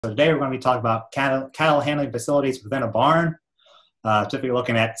So today we're going to be talking about cattle handling facilities within a barn. Typically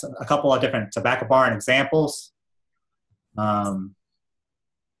looking at a couple of different tobacco barn examples. Let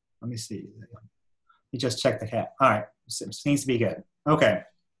me see. You just check the cat. All right, seems to be good. Okay.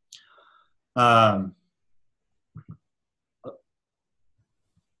 So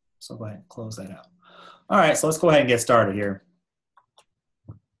go ahead and close that out. All right, so let's go ahead and get started here.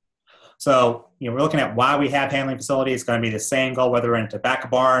 So, we're looking at why we have handling facilities. It's going to be the same goal, whether we're in a tobacco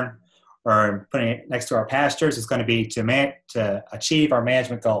barn or putting it next to our pastures. It's going to be to achieve our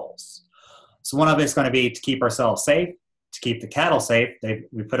management goals. So one of it is going to be to keep ourselves safe, to keep the cattle safe.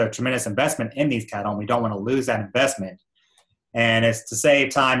 We put a tremendous investment in these cattle, and we don't want to lose that investment. And it's to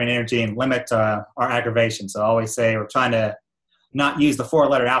save time and energy and limit our aggravation. So I always say we're trying to not use the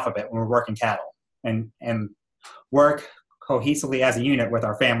 4-letter alphabet when we're working cattle and work cohesively as a unit with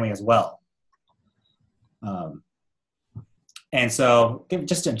our family as well. And so give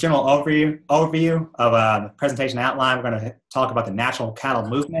just a general overview of the presentation outline. We're going to talk about the natural cattle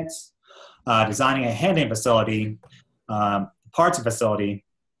movements, designing a handling facility, parts of facility,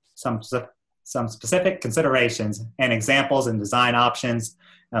 some specific considerations and examples and design options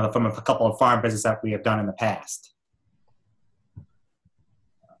from a couple of farm businesses that we have done in the past.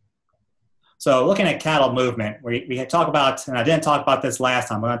 So looking at cattle movement, we had talked about, and I didn't talk about this last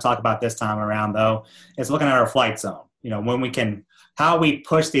time, we're going to talk about this time around though, is looking at our flight zone. How we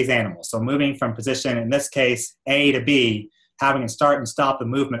push these animals. So moving from position, in this case, A to B, having to start and stop the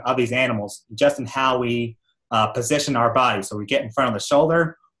movement of these animals, just in how we position our body. So we get in front of the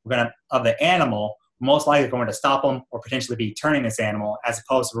shoulder of the animal, most likely going to stop them or potentially be turning this animal, as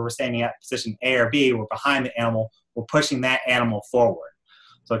opposed to where we're standing at position A or B, we're behind the animal, we're pushing that animal forward.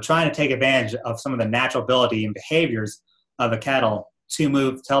 So trying to take advantage of some of the natural ability and behaviors of the cattle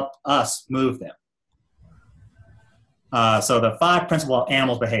to help us move them. So the 5 principal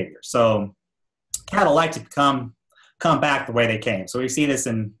animals behaviors. So cattle like to come back the way they came. So we see this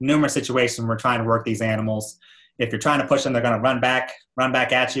in numerous situations when we're trying to work these animals. If you're trying to push them, they're going to run back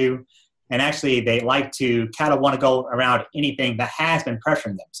at you. And actually cattle want to go around anything that has been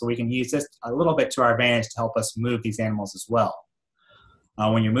pressuring them. So we can use this a little bit to our advantage to help us move these animals as well.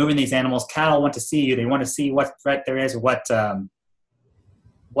 When you're moving these animals, cattle want to see you. They want to see what threat there is, what's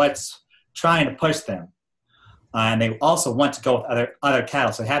trying to push them. And they also want to go with other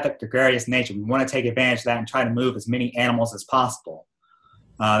cattle. So they have that gregarious nature. We want to take advantage of that and try to move as many animals as possible.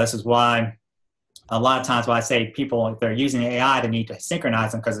 This is why a lot of times when I say people, if they're using AI, they need to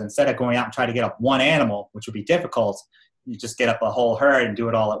synchronize them, because instead of going out and trying to get up one animal, which would be difficult, you just get up a whole herd and do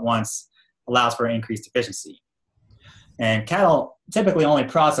it all at once, allows for increased efficiency. And cattle typically only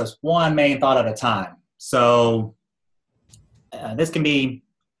process one main thought at a time. So this can be,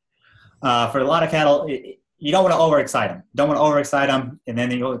 for a lot of cattle, you don't want to overexcite them. And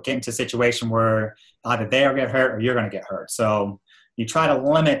then you'll get into a situation where either they'll get hurt or you're going to get hurt. So you try to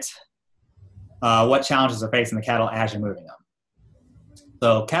limit what challenges are facing the cattle as you're moving them.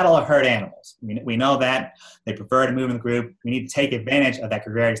 So cattle are herd animals. We know that. They prefer to move in the group. We need to take advantage of that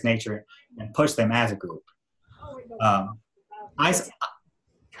gregarious nature and push them as a group.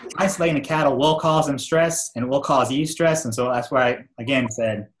 Isolating the cattle will cause them stress, and it will cause you stress. And so that's why I, again,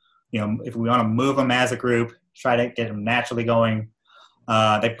 said, if we want to move them as a group, try to get them naturally going.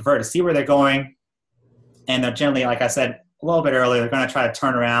 They prefer to see where they're going. And they're generally, like I said a little bit earlier, they're going to try to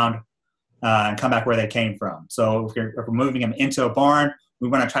turn around and come back where they came from. So if we're moving them into a barn, we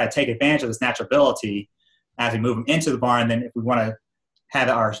want to try to take advantage of this natural ability as we move them into the barn. Then if we want to have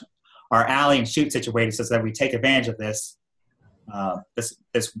our alley and chute situated so that we take advantage of this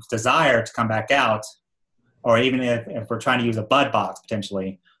desire to come back out, or even if we're trying to use a bud box,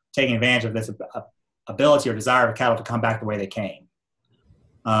 potentially taking advantage of this ability or desire of cattle to come back the way they came.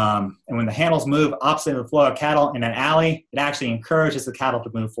 And when the handles move opposite of the flow of cattle in an alley, it actually encourages the cattle to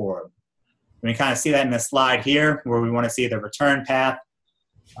move forward. And we kind of see that in this slide here, where we want to see the return path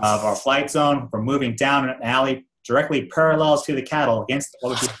of our flight zone. We're moving down an alley directly parallel to the cattle against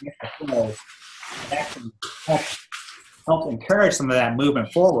what would be the flow. It actually helps encourage some of that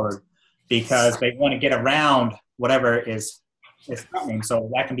movement forward, because they want to get around whatever is coming. So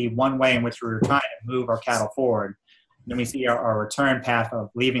that can be one way in which we're trying to move our cattle forward. And then we see our return path of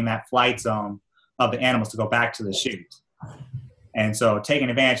leaving that flight zone of the animals to go back to the chute. And so taking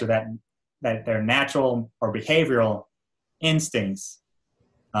advantage of that their natural or behavioral instincts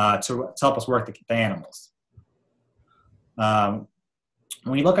to help us work the animals. When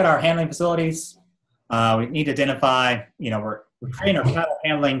we look at our handling facilities, we need to identify, we're creating our cattle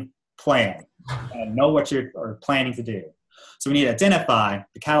handling plan and know what you're planning to do. So we need to identify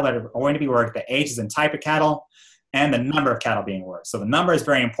the cattle that are going to be worked, the ages and type of cattle, and the number of cattle being worked. So the number is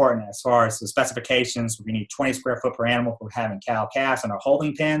very important as far as the specifications. We need 20 square foot per animal for having cow calves in our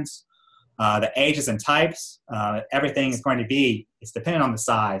holding pens. The ages and types, everything is going to be, it's dependent on the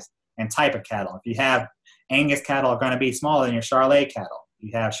size and type of cattle. If you have Angus cattle are going to be smaller than your Charolais cattle.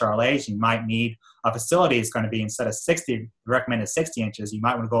 If you have Charolais, you might need a facility is going to be, instead of 60, recommended 60 inches, you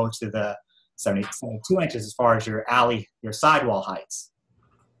might want to go to the 72 inches as far as your alley, your sidewall heights.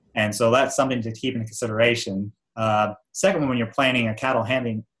 And so that's something to keep into consideration. Second, when you're planning a cattle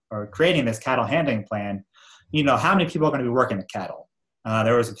handling or creating this cattle handling plan, you know, how many people are going to be working the cattle?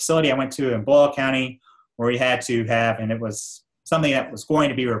 There was a facility I went to in Boyle County where we had to have, and it was something that was going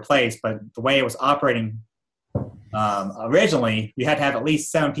to be replaced, but the way it was operating originally, you had to have at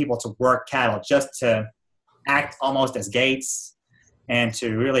least 7 people to work cattle just to act almost as gates and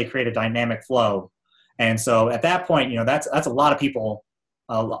to really create a dynamic flow. And so at that point, you know, that's a lot of people.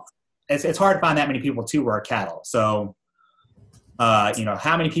 It's hard to find that many people to work cattle. So, you know,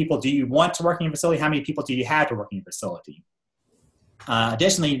 how many people do you want to work in your facility? How many people do you have to work in your facility?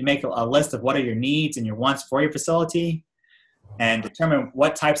 Additionally, you make a list of what are your needs and your wants for your facility, and determine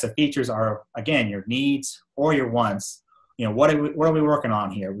what types of features are, again, your needs or your wants. You know, what are we working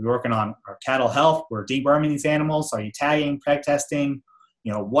on here? We're working on our cattle health. We're deworming these animals. Are you tagging, preg testing?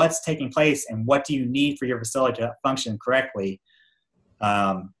 You know, what's taking place and what do you need for your facility to function correctly?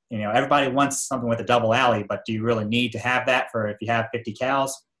 You know, everybody wants something with a double alley, but do you really need to have that for if you have 50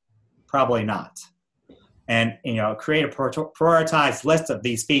 cows? Probably not. And, you know, create a prioritized list of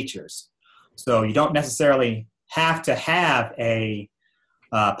these features. So you don't necessarily have to have a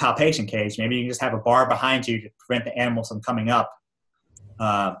palpation cage. Maybe you can just have a bar behind you to prevent the animals from coming up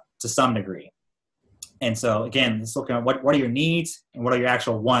to some degree. And so, again, let's look at what are your needs and what are your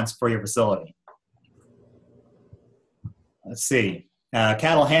actual wants for your facility. Let's see.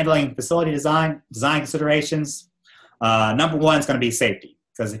 Cattle handling facility design considerations. Number one is going to be safety,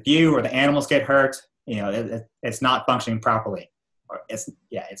 because if you or the animals get hurt, you know, it's not functioning properly. Or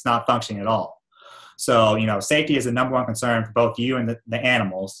it's not functioning at all. So, you know, safety is the number one concern for both you and the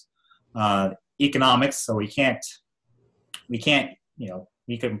animals. Economics, so we can't, you know,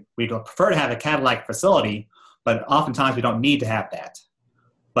 we'd prefer to have a cattle-like facility, but oftentimes we don't need to have that.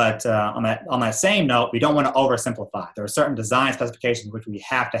 But on that same note, we don't want to oversimplify. There are certain design specifications which we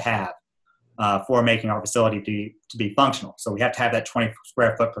have to have for making our facility to be functional. So we have to have that 20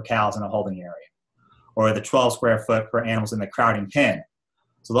 square foot per cows in a holding area, or the 12 square foot per animals in the crowding pen.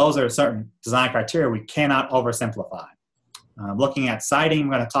 So those are certain design criteria we cannot oversimplify. Looking at siting, I'm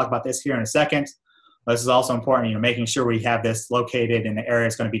going to talk about this here in a second. This is also important, you know, making sure we have this located in the area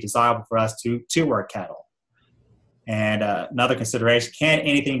that's going to be desirable for us to work cattle. And another consideration, can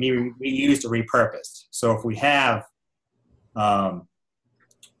anything be reused or repurposed? So if we have, you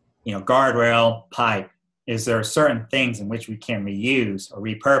know, guardrail, pipe, is there certain things in which we can reuse or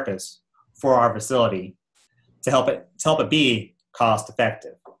repurpose for our facility to help it be cost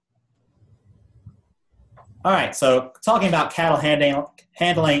effective? All right, so talking about cattle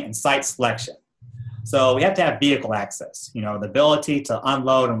handling and site selection. So we have to have vehicle access, you know, the ability to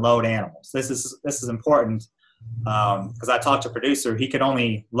unload and load animals. This is important because I talked to a producer. He could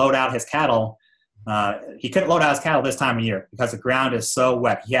only load out his cattle. He couldn't load out his cattle this time of year because the ground is so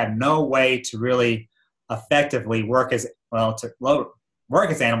wet. He had no way to really effectively work his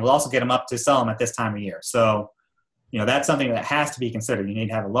animals, also get them up to sell them at this time of year. So, you know, that's something that has to be considered. You need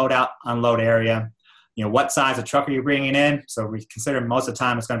to have a load out, unload area. You know, what size of truck are you bringing in? So we consider most of the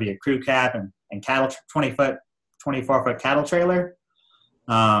time it's going to be a crew cab and cattle 24-foot cattle trailer.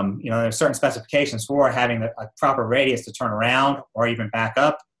 You know, there's certain specifications for having a proper radius to turn around or even back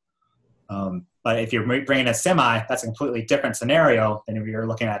up. But if you're bringing a semi, that's a completely different scenario than if you're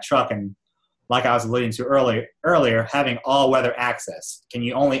looking at a truck. And like I was alluding to earlier, having all-weather access. Can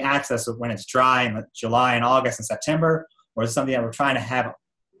you only access it when it's dry in July and August and September? Or is it something that we're trying to have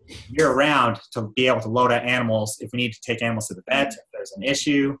year-round to be able to load out animals if we need to take animals to the vet, if there's an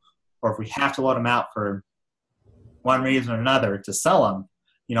issue, or if we have to load them out for one reason or another to sell them?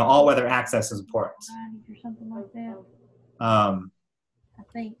 You know, all-weather access is important. Or something like that. I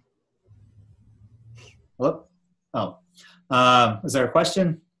think. Whoop. Oh. Is there a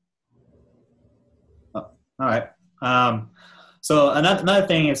question? Oh, all right. So another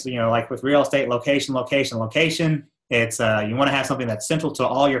thing is, you know, like with real estate, location. It's you want to have something that's central to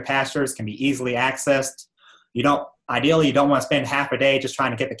all your pastures, can be easily accessed. Ideally, you don't want to spend half a day just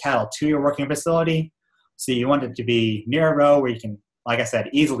trying to get the cattle to your working facility. So you want it to be near a road where you can, like I said,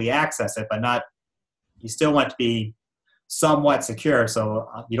 easily access it, but you still want it to be somewhat secure. So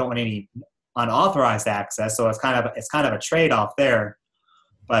you don't want any unauthorized access. So it's kind of a trade-off there.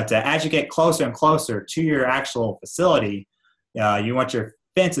 But as you get closer and closer to your actual facility, you want your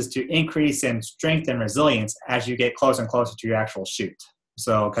fences to increase in strength and resilience as you get closer and closer to your actual chute.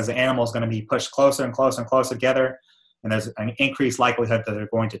 So, because the animal is going to be pushed closer and closer and closer together, and there's an increased likelihood that they're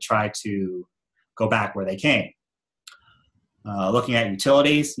going to try to go back where they came. Looking at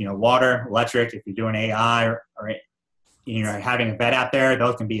utilities, water, electric, if you're doing AI or you're having a vet out there,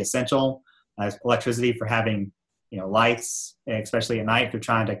 those can be essential. Electricity for having, lights, especially at night if you're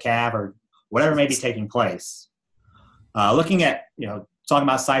trying to calve or whatever may be taking place. Looking at, talking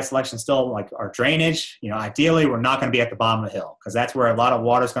about site selection still, like our drainage, ideally we're not going to be at the bottom of the hill because that's where a lot of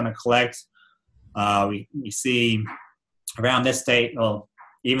water is going to collect. We see around this state, well,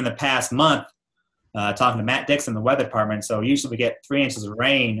 even the past month, talking to Matt Dixon, the weather department, so usually we get 3 inches of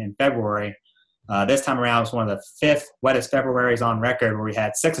rain in February. This time around was one of the 5th wettest Februarys on record where we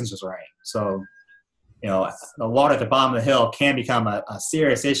had 6 inches of rain. So, the water at the bottom of the hill can become a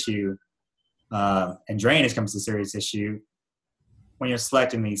serious issue, and drainage becomes a serious issue when you're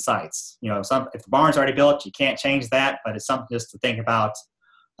selecting these sites. If the barn's already built, you can't change that, but it's something just to think about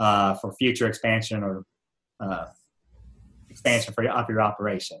for future expansion or expansion of your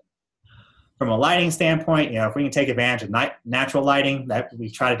operation. From a lighting standpoint, if we can take advantage of natural lighting, that we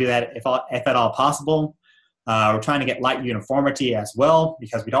try to do that if at all possible. We're trying to get light uniformity as well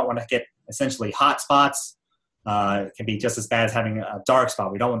because we don't want to get essentially hot spots. It can be just as bad as having a dark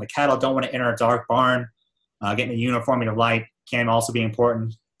spot. The cattle don't want to enter a dark barn. Getting a uniformity of light can also be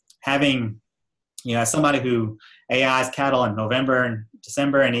important. Having, as somebody who AIs cattle in November and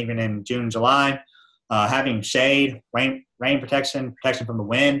December and even in June and July, having shade, rain protection from the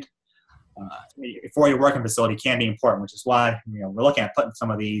wind, for your working facility can be important, which is why we're looking at putting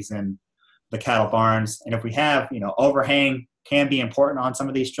some of these in the cattle barns. And if we have overhang, can be important on some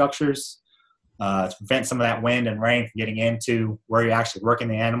of these structures to prevent some of that wind and rain from getting into where you're actually working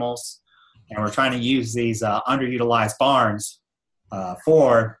the animals. And we're trying to use these underutilized barns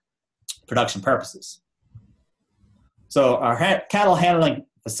for production purposes. So our cattle handling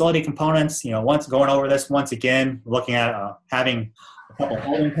facility components, once going over this once again, looking at having a couple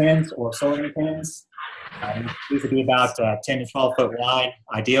holding pens or sorting pens. These would be about 10 to 12 foot wide,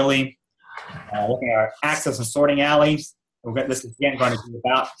 ideally. Looking at our access and sorting alleys, this is again going to be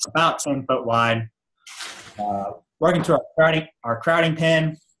about 10 foot wide. Working through our crowding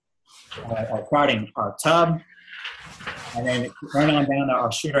pen, our tub, and then running on down to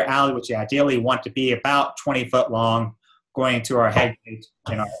our shooter alley, which you ideally want to be about 20 foot long, going into our head gate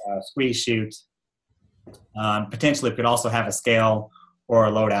and our squeeze chute. Potentially, we could also have a scale or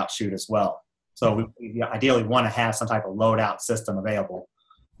a loadout chute as well. So we ideally want to have some type of loadout system available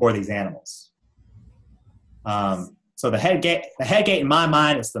for these animals. So the head gate, in my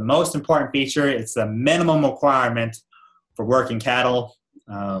mind, is the most important feature. It's the minimum requirement for working cattle.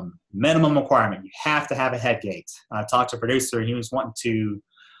 Minimum requirement. You have to have a head gate. I talked to a producer, and he was wanting to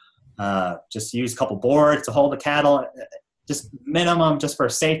just use a couple boards to hold the cattle. Just minimum, just for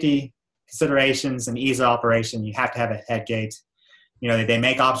safety considerations and ease of operation, you have to have a head gate. They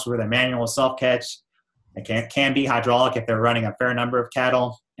make options where they're manual self-catch. It can be hydraulic if they're running a fair number of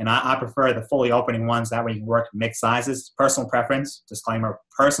cattle. And I prefer the fully opening ones. That way you can work mixed sizes. Personal preference, disclaimer,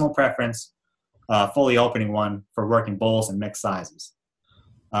 personal preference, fully opening one for working bulls and mixed sizes.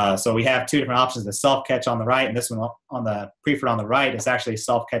 So we have 2 different options. The self-catch on the right, and this one on the Preferred on the right is actually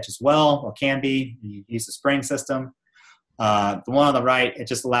self-catch as well, or can be. You use the spring system. The one on the right, it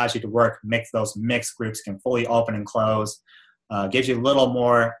just allows you to work those mixed groups can fully open and close. Gives you a little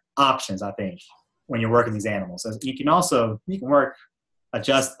more options, I think, when you're working these animals. You can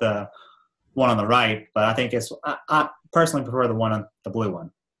adjust the one on the right, but I think I personally prefer the blue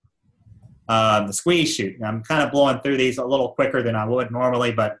one. The squeeze chute. Now, I'm kind of blowing through these a little quicker than I would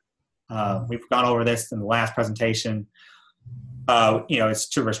normally, but we've gone over this in the last presentation. It's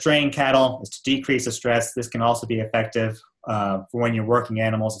to restrain cattle, it's to decrease the stress. This can also be effective for when you're working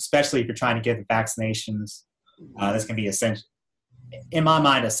animals, especially if you're trying to get the vaccinations. This can be essential, in my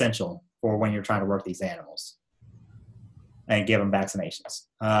mind, essential for when you're trying to work these animals and give them vaccinations.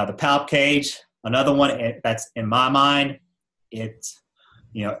 The palp cage, another one that's in my mind, it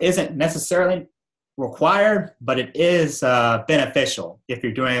isn't necessarily required, but it is beneficial if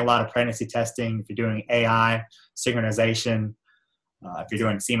you're doing a lot of pregnancy testing, if you're doing AI synchronization, if you're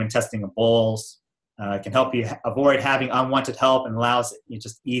doing semen testing of bulls. It can help you avoid having unwanted help and allows you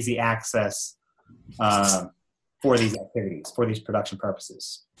just easy access for these activities, for these production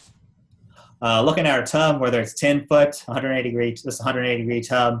purposes. Looking at our tub, whether it's 10 foot, 180 degree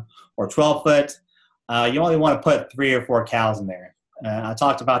tub, or 12 foot, you only want to put 3 or 4 cows in there. I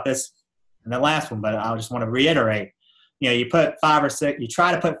talked about this in the last one, but I just want to reiterate you put 5 or 6, you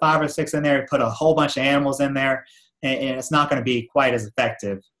try to put 5 or 6 in there, put a whole bunch of animals in there, and it's not going to be quite as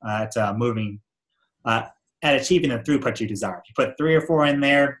effective at moving, at achieving the throughput you desire. If you put 3 or 4 in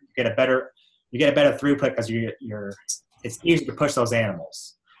there, you get a better throughput because it's easier to push those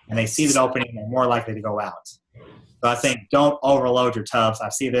animals, and they see the opening, they're more likely to go out. So I think don't overload your tubs. I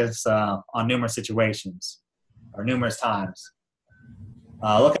see this on numerous situations or numerous times.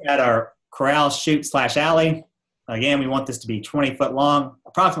 Looking at our corral chute / alley, again, we want this to be 20 foot long,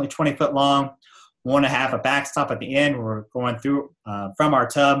 approximately 20 foot long. We want to have a backstop at the end. We're going through from our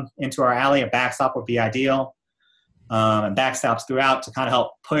tub into our alley. A backstop would be ideal, and backstops throughout to kind of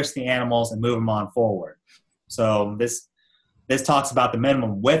help push the animals and move them on forward. So this talks about the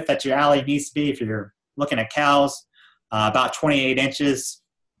minimum width that your alley needs to be. If you're looking at cows, about 28 inches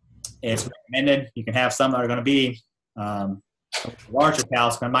is recommended. You can have some that are going to be larger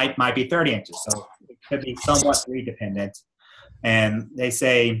cows, but might be 30 inches. So it could be somewhat breed dependent. And they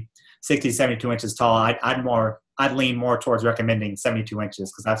say 60 to 72 inches tall. I'd lean more towards recommending 72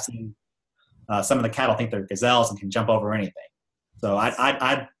 inches because I've seen some of the cattle think they're gazelles and can jump over anything. So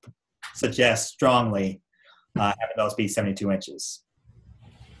I'd suggest strongly having those be 72 inches.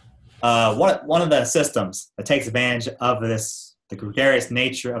 One of the systems that takes advantage of the gregarious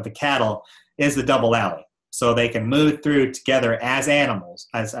nature of the cattle is the double alley. So they can move through together as animals,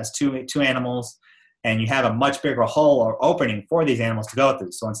 as two animals, and you have a much bigger hole or opening for these animals to go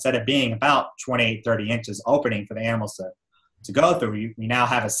through. So instead of being about 28, 30 inches opening for the animals to go through, we now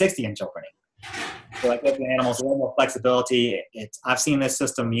have a 60-inch opening. So that gives the animals a little more flexibility. I've seen this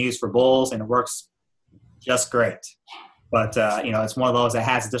system used for bulls, and it works just great. But, it's one of those that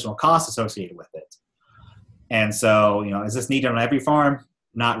has additional costs associated with it. And so, is this needed on every farm?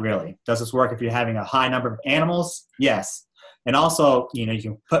 Not really. Does this work if you're having a high number of animals? Yes. And also, you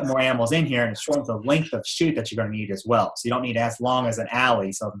can put more animals in here and shorten the length of chute that you're going to need as well. So you don't need as long as an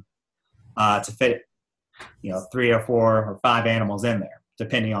alley to fit, 3 or 4 or 5 animals in there,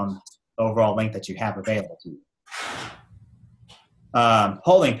 depending on the overall length that you have available to you.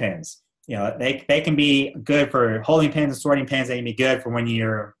 Holding pens. They can be good for holding pens and sorting pens. They can be good for when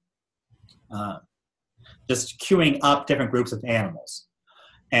you're just queuing up different groups of animals.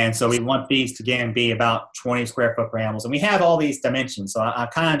 And so we want these to, again, be about 20 square foot per animals. And we have all these dimensions. So I'm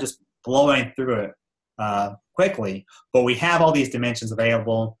kind of just blowing through it quickly. But we have all these dimensions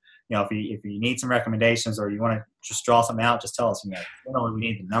available. If you need some recommendations or you want to just draw something out, just tell us. We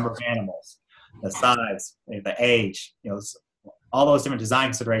need the number of animals, the size, the age, all those different design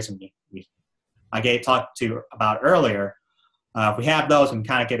considerations I talked about earlier. If we have those, we can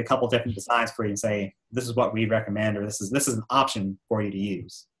kind of get a couple different designs for you and say, this is what we recommend, or this is an option for you to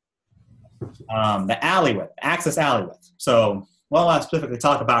use. The alley width, access alley width. So what I specifically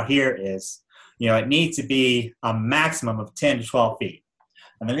talk about here is, it needs to be a maximum of 10 to 12 feet.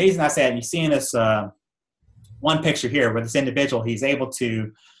 And the reason I say that, you see in this one picture here where this individual, he's able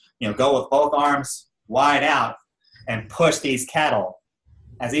to, go with both arms wide out and push these cattle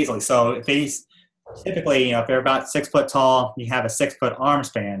as easily. So if he's typically, if they're about 6 foot tall, you have a 6 foot arm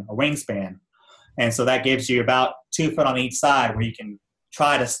span, a wingspan. And so that gives you about 2 foot on each side where you can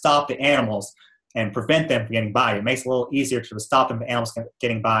try to stop the animals and prevent them from getting by you. It makes it a little easier to stop them, the animals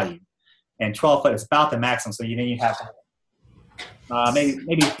getting by you. And 12 foot is about the maximum. So you have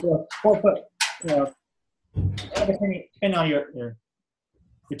maybe 4 foot, depending on your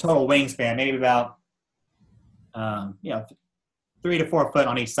total wingspan, maybe about 3 to 4 foot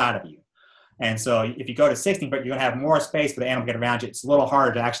on each side of you. And so if you go to 16 foot, you're going to have more space for the animal to get around you. It's a little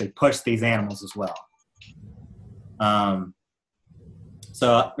harder to actually push these animals as well.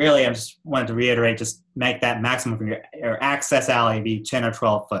 So really, I just wanted to reiterate, just make that maximum for your access alley be 10 or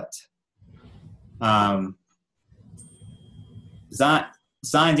 12 foot.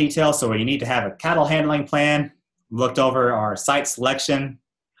 Design details, so you need to have a cattle handling plan, looked over our site selection,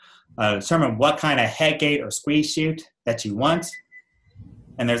 determine what kind of head gate or squeeze chute that you want.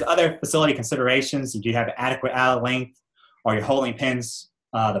 And there's other facility considerations. You do have adequate alley length, or your holding pens,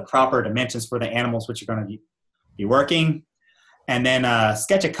 the proper dimensions for the animals which you're going to be working. And then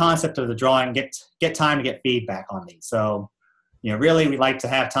sketch a concept of the drawing, get time to get feedback on these. So, really we like to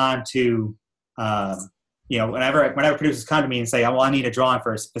have time to, whenever producers come to me and say, oh, well, I need a drawing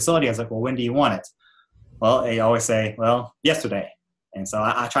for a facility, I was like, well, when do you want it? Well, they always say, well, yesterday. And so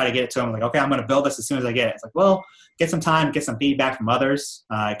I try to get it to them, like, okay, I'm going to build this as soon as I get it. It's like, well, get some time, get some feedback from others.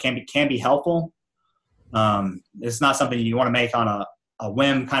 It can be helpful. It's not something you want to make on a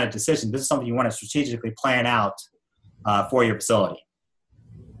whim kind of decision. This is something you want to strategically plan out for your facility.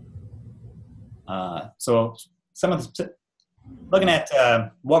 So looking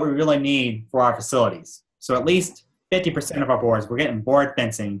at what we really need for our facilities. So at least 50% of our boards, we're getting board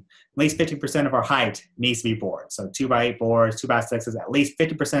fencing, at least 50% of our height needs to be board. So 2x8 boards, 2x6s, at least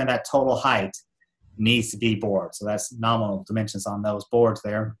 50% of that total height needs to be board. So that's nominal dimensions on those boards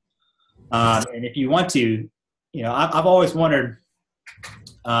there. And if you want to, I've always wondered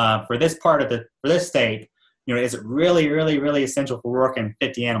for this part of for this state, is it really, really, really essential for working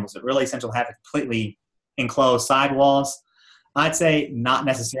 50 animals? Is it really essential to have completely enclosed sidewalls? I'd say not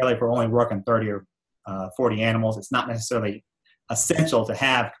necessarily for only working 30 or 40 animals. It's not necessarily essential to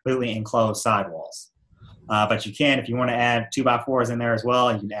have completely enclosed sidewalls. But you can, if you want to add 2x4s in there as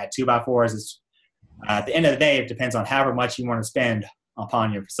well, you can add 2x4s. At the end of the day, it depends on however much you want to spend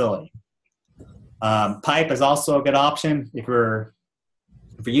upon your facility. Pipe is also a good option. If you're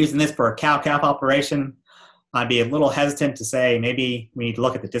using this for a cow-calf operation, I'd be a little hesitant to say maybe we need to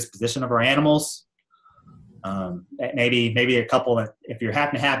look at the disposition of our animals. Maybe a couple that if you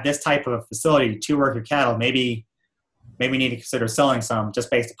happen to have this type of facility to work your cattle, maybe we need to consider selling some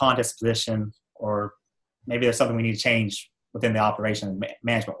just based upon disposition, or maybe there's something we need to change within the operation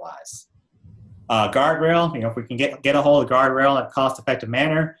management wise. Guardrail, if we can get a hold of guardrail in a cost-effective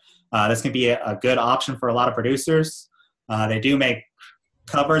manner, this can be a good option for a lot of producers. They do make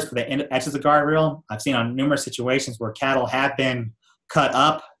covers for the edges of the guardrail. I've seen on numerous situations where cattle have been cut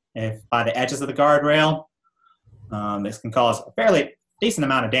up by the edges of the guardrail. This can cause a fairly decent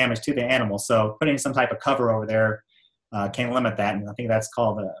amount of damage to the animal. So putting some type of cover over there can limit that. And I think that's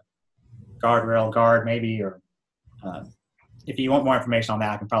called a guardrail guard maybe, or if you want more information on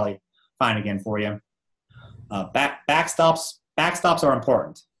that, I can probably find again for you. Backstops are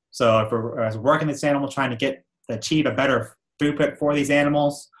important. So if we're working this animal, trying to achieve a better throughput for these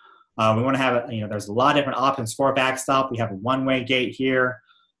animals, we want to have there's a lot of different options for a backstop. We have a one-way gate here.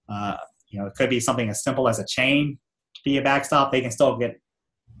 It could be something as simple as a chain to be a backstop. They can still get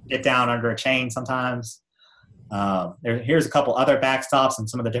down under a chain sometimes. Here's a couple other backstops and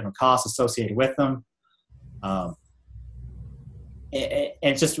some of the different costs associated with them.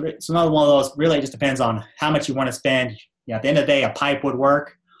 It's another one of those. Really, it just depends on how much you want to spend. At the end of the day, a pipe would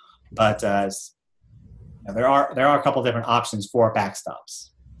work, but there are a couple different options for backstops.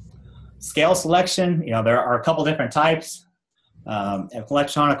 Scale selection. There are a couple different types.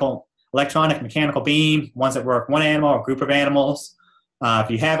 Electronic mechanical beam, ones that work one animal or group of animals.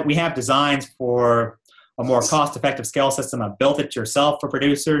 We have designs for a more cost-effective scale system. I've built it yourself for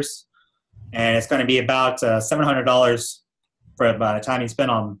producers, and it's going to be about $700 by the time you spend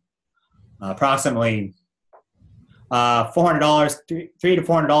on approximately $400, $300 to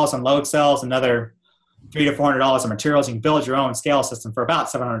 $400 on load cells, another $300 to $400 on materials. You can build your own scale system for about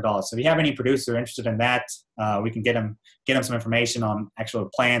 $700. So if you have any producer interested in that, we can get them some information on actual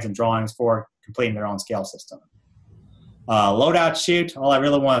plans and drawings for completing their own scale system. Loadout chute. All I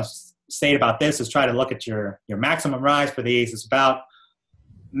really want to state about this is try to look at your maximum rise for these. It's about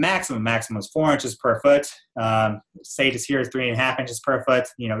maximum is 4 inches per foot. Stages here is 3.5 inches per foot.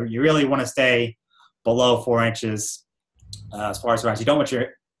 You really want to stay below 4 inches as far as rise. You don't want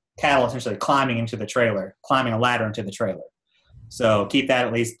your cattle essentially climbing a ladder into the trailer. So keep that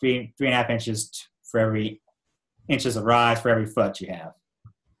at least 3.5 inches for every inches of rise for every foot you have.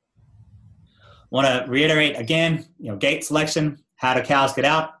 Want to reiterate again, gate selection. How do cows get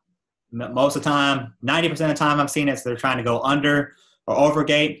out? Most of the time, 90% of the time I've seen it, so they're trying to go under or over a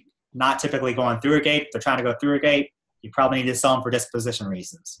gate, not typically going through a gate. If they're trying to go through a gate, you probably need to sell them for disposition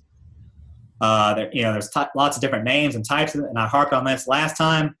reasons. There's lots of different names and types, and I harped on this last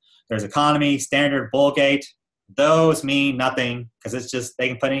time. There's economy, standard, bull gate. Those mean nothing because it's just they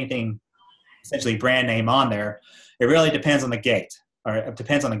can put anything, essentially brand name on there. It really depends on the gate, or it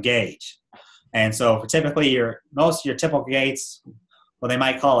depends on the gauge. And so for typically most of your typical gates, what they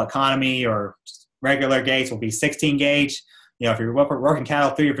might call economy or regular gates will be 16 gauge. If you're working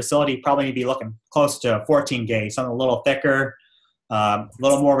cattle through your facility, you probably need to be looking close to 14 gauge, something a little thicker, a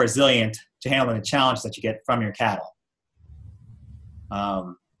little more resilient to handling the challenge that you get from your cattle.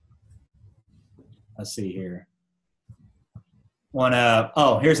 Let's see here.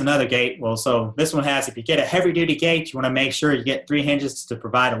 Here's another gate. Well, so this one has, if you get a heavy duty gate, you want to make sure you get 3 hinges to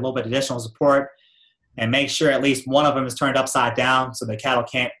provide a little bit additional support, and make sure at least one of them is turned upside down so the cattle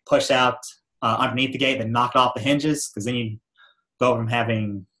can't push out underneath the gate and knock off the hinges, because then you go from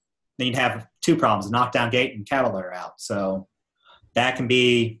you'd have two problems: a knockdown gate and cattle that are out. So that can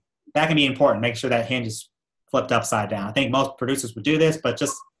be important. Make sure that hinge is flipped upside down. I think most producers would do this, but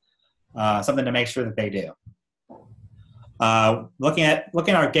just something to make sure that they do. Looking at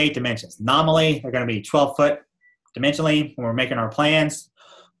our gate dimensions. Nominally, they're going to be 12 foot dimensionally when we're making our plans,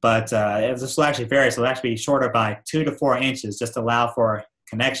 but this will actually vary. So it'll actually be shorter by 2 to 4 inches just to allow for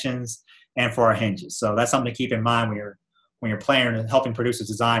connections and for our hinges. So that's something to keep in mind when you're planning and helping producers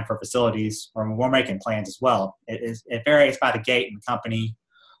design for facilities, or when we're making plans as well. It varies by the gate and company,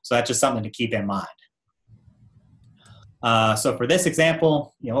 so that's just something to keep in mind. So for this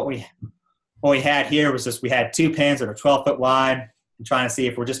example, what we had here was just we had 2 pins that are 12 foot wide. I'm trying to see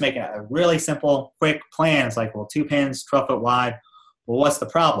if we're just making a really simple, quick plan. It's like, well, 2 pins, 12 foot wide. Well, what's the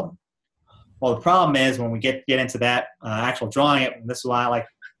problem? Well, the problem is when we get into that actual drawing it, and this is why I like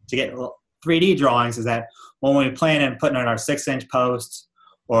to get 3D drawings, is that when we plan on putting in our 6-inch posts,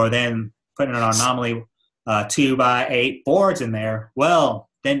 or then putting in our normally 2x8 boards in there, well,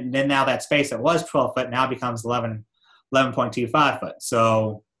 then now that space that was 12 foot now becomes 11.25 foot.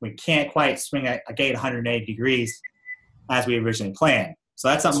 So we can't quite swing a gate 180 degrees as we originally planned. So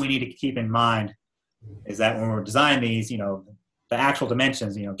that's something we need to keep in mind, is that when we're designing these, the actual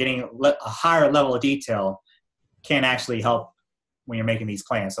dimensions, getting a higher level of detail can actually help when you're making these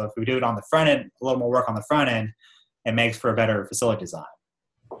plans. So if we do it on the front end, a little more work on the front end, it makes for a better facility design.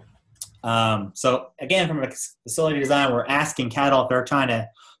 So again, from a facility design, we're asking cattle if they're trying to,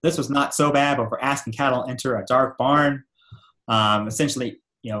 this was not so bad, but we're asking cattle to enter a dark barn. Essentially,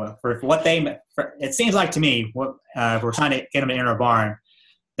 for what it seems like to me, if we're trying to get them to enter a barn,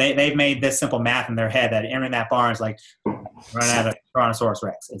 they've made this simple math in their head that entering that barn is like running out of Tyrannosaurus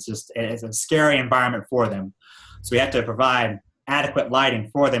Rex. It's a scary environment for them. So we have to provide adequate lighting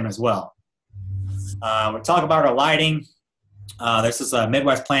for them as well. We talk about our lighting. This is a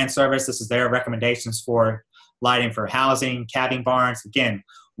Midwest Plant Service. This is their recommendations for lighting for housing, calving barns. Again,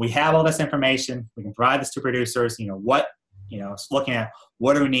 we have all this information. We can provide this to producers. Looking at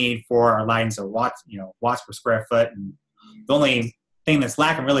what do we need for our lighting, so watts per square foot. And the only thing that's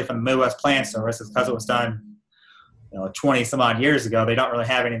lacking really from the Midwest Plant Service is because it was done 20 some odd years ago, they don't really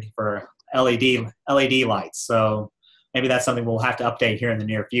have anything for LED lights. So maybe that's something we'll have to update here in the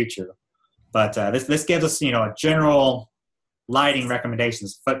near future. But this gives us a general lighting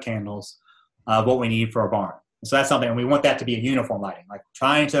recommendations, foot candles, what we need for a barn. So that's something, and we want that to be a uniform lighting, like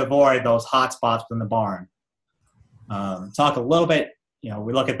trying to avoid those hot spots within the barn. Talk a little bit,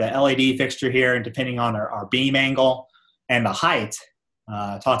 we look at the LED fixture here, and depending on our beam angle and the height,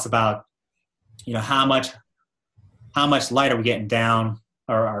 talks about how much light are we getting down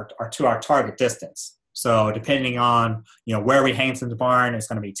or to our target distance. So depending on where we hang in the barn, it's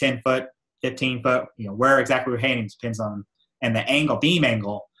going to be 10 foot, 15 foot. Where exactly we're hanging depends on, and the angle, beam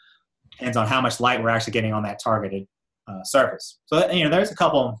angle, depends on how much light we're actually getting on that targeted surface. So there's a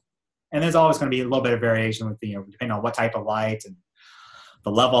couple, and there's always going to be a little bit of variation with depending on what type of light and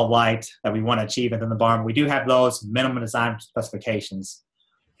the level of light that we want to achieve within the barn. We do have those minimum design specifications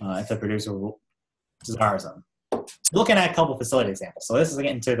if the producer desires them. Looking at a couple facility examples. So this is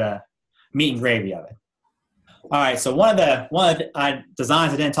getting to the meat and gravy of it. All right, so one of the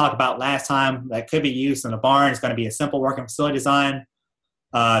designs I didn't talk about last time that could be used in a barn is going to be a simple working facility design.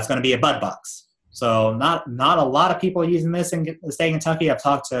 It's going to be a bud box. So not a lot of people are using this in the state of Kentucky. I've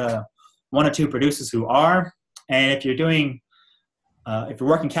talked to 1 or 2 producers who are, and if you're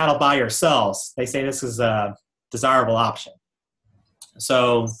working cattle by yourselves, they say this is a desirable option.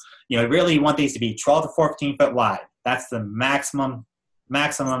 So really you want these to be 12 to 14 foot wide. That's the maximum,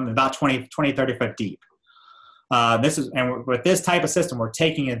 about 20, 30 foot deep. With this type of system, we're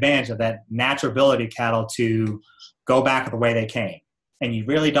taking advantage of that natural ability of cattle to go back the way they came. And you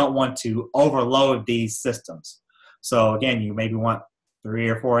really don't want to overload these systems. So again, you maybe want 3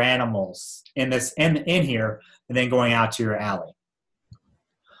 or 4 animals in here, and then going out to your alley.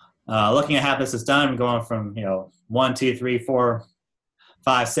 Looking at how this is done, going from 1, 2, 3, 4,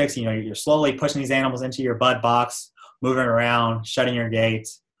 5, 6. You're slowly pushing these animals into your bud box, moving around, shutting your gate,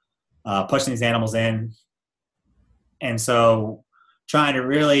 pushing these animals in. And so trying to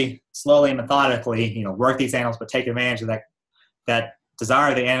really slowly and methodically, work these animals, but take advantage of that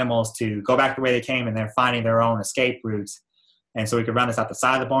desire of the animals to go back the way they came, and then finding their own escape routes. And so we could run this out the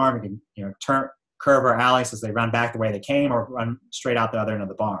side of the barn. We can, curve our alleys as they run back the way they came, or run straight out the other end of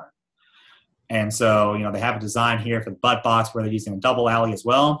the barn. And so, they have a design here for the bud box where they're using a double alley as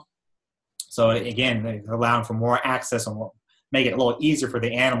well. So again, they're allowing for more access and make it a little easier for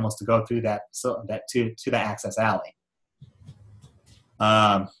the animals to go through to the access alley.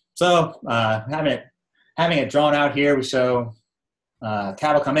 Having it drawn out here, we show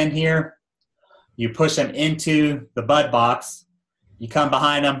cattle come in here. You push them into the bud box. You come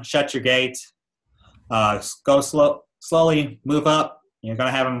behind them, shut your gate, go slowly move up. You're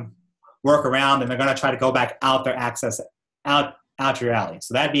going to have them work around, and they're going to try to go back out their access out your alley.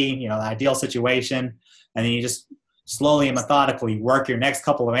 So that'd be the ideal situation. And then you just slowly and methodically work your next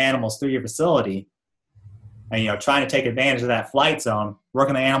couple of animals through your facility, and trying to take advantage of that flight zone,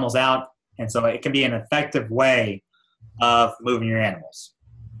 working the animals out And so it can be an effective way of moving your animals.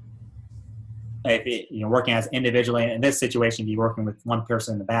 If you're working as individually, in this situation, you'd be working with one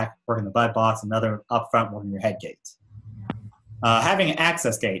person in the back, working the bud box, another up front, working your head gates. Having an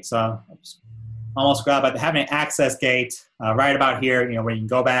access gate. So almost forgot about having an access gate right about here, where you can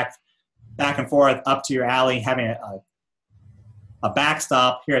go back and forth up to your alley. Having a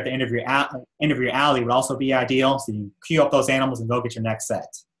backstop here at the end of your alley would also be ideal. So you queue up those animals and go get your next set.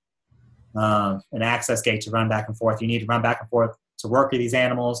 An access gate to run back and forth. You need to run back and forth to work with these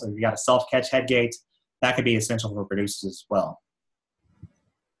animals. Or if you got a self-catch head gate, that could be essential for producers as well.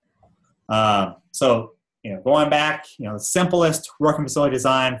 So, going back, the simplest working facility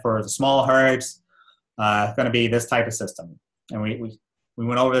design for the small herds is going to be this type of system. And we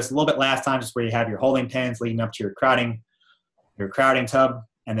went over this a little bit last time, just where you have your holding pens leading up to your crowding tub,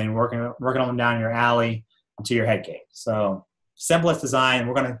 and then working them down your alley to your head gate. So simplest design.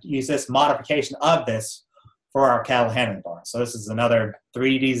 We're going to use this modification of this for our cattle handling barn. So this is another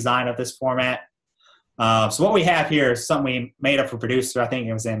 3D design of this format. So what we have here is something we made up for producer. I think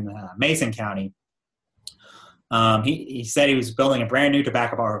it was in Mason County. He said he was building a brand new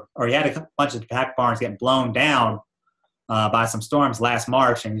tobacco barn, or he had a bunch of tobacco barns getting blown down by some storms last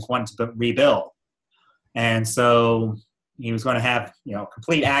March, and he was wanting to rebuild. And so he was going to have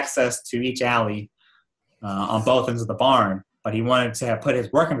complete access to each alley on both ends of the barn. But he wanted to put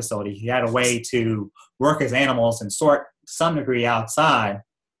his working facility. He had a way to work his animals and sort to some degree outside,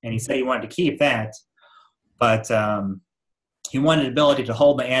 and he said he wanted to keep that. But he wanted the ability to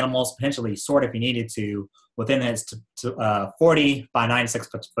hold the animals, potentially sort if he needed to, within his 40 by 96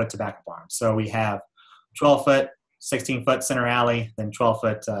 foot tobacco barn. So we have 12 foot, 16 foot center alley, then 12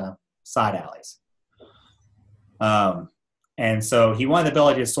 foot side alleys. And so he wanted the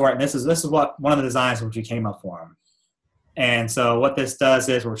ability to sort, and this is what one of the designs which we came up for him. And so what this does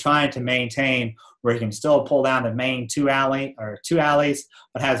is we're trying to maintain where you can still pull down the main two alleys,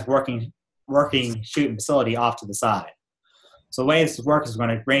 but has working shooting facility off to the side. So the way this works is we're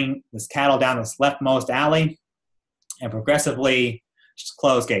going to bring this cattle down this leftmost alley and progressively just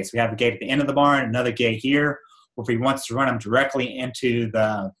close gates. We have a gate at the end of the barn, another gate here. Or if he wants to run them directly into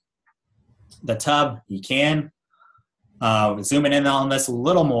the tub, he can. Zooming in on this a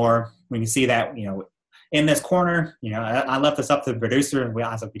little more, we can see that, in this corner, I left this up to the producer, and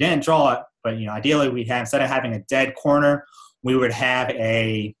I was like, we didn't draw it, but, ideally we'd have, instead of having a dead corner, we would have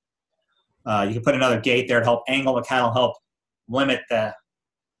you could put another gate there to help angle the cattle, help limit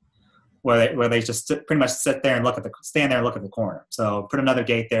where they just pretty much sit there and stand there and look at the corner. So put another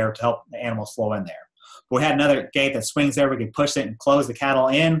gate there to help the animals flow in there. But we had another gate that swings there. We could push it and close the cattle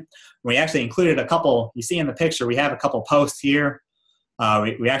in. We actually included a couple, you see in the picture, we have a couple posts here.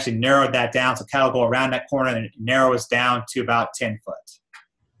 We actually narrowed that down, so cattle go around that corner, and it narrows down to about 10 foot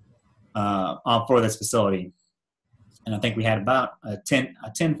for this facility. And I think we had about a 10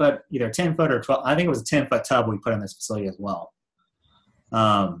 foot, either a 10 foot or 12. I think it was a 10 foot tub we put in this facility as well.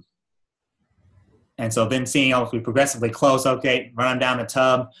 And so then seeing if we progressively close the gate, run them down the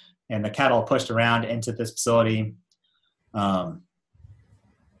tub, and the cattle pushed around into this facility.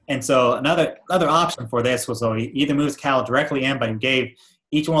 And so another option for this was, so he either moves cattle directly in, but he gave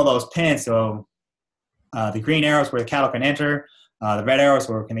each one of those pins, so the green arrows where the cattle can enter, the red arrows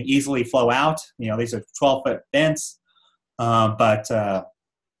where it can easily flow out. These are 12-foot vents, but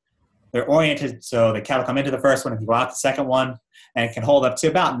they're oriented so the cattle come into the first one and can go out the second one, and it can hold up to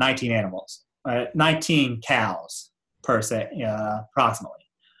about 19 cows per se, approximately,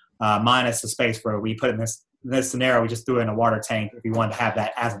 minus the space where we put in this scenario, we just threw in a water tank if we wanted to have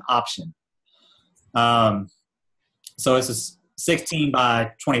that as an option. So this is 16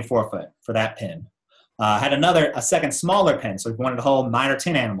 by 24 foot for that pen. Had a second smaller pen, so if you wanted to hold 9 or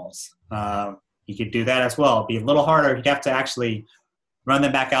 10 animals, you could do that as well. It'd be a little harder. You'd have to actually run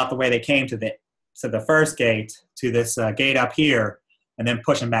them back out the way they came to the first gate, to this gate up here, and then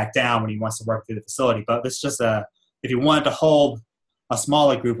push them back down when he wants to work through the facility. But this is just if you wanted to hold a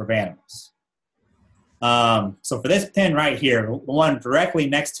smaller group of animals. So for this pen right here, the one directly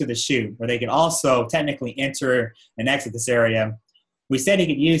next to the chute, where they could also technically enter and exit this area, we said he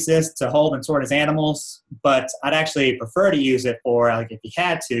could use this to hold and sort his animals, but I'd actually prefer to use it for, if he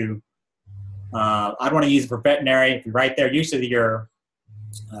had to, I'd want to use it for veterinary. If you're right there, usually your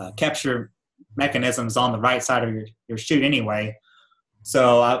capture mechanism is on the right side of your chute anyway.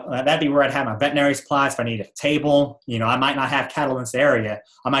 So that'd be where I'd have my veterinary supplies. If I need a table, I might not have cattle in this area.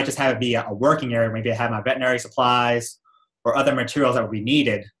 I might just have it be a working area. Maybe I have my veterinary supplies or other materials that would be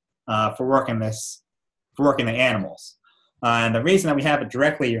needed for working the animals. And the reason that we have it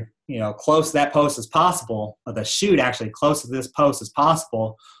directly close to that post as possible, or the chute actually close to this post as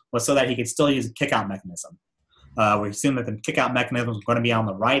possible, was so that he could still use a kick-out mechanism. We assumed that the kick-out mechanism was going to be on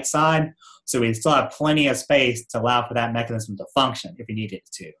the right side, so we'd still have plenty of space to allow for that mechanism to function if he needed it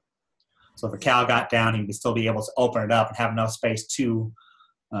to. So if a cow got down, he would still be able to open it up and have enough space to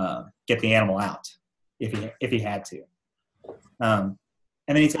get the animal out if he had to. And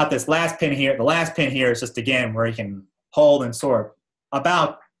then he's got this last pin here. The last pin here is just, again, where he can hold and sort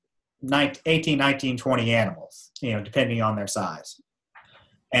about 18, 19, 20 animals, depending on their size.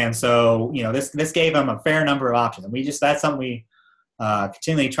 And so, this gave them a fair number of options. And that's something we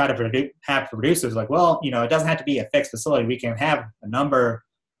continually try to have producers like, well, it doesn't have to be a fixed facility. We can have a number,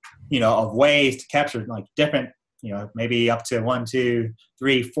 of ways to capture like different, maybe up to 1, 2,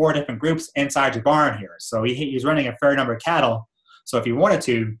 3, 4 different groups inside your barn here. So he's running a fair number of cattle. So if he wanted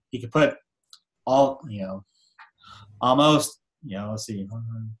to, he could put almost, let's see,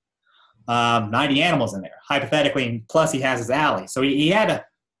 90 animals in there, hypothetically, and plus he has his alley. So he had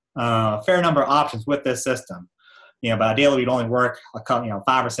a fair number of options with this system. But ideally we'd only work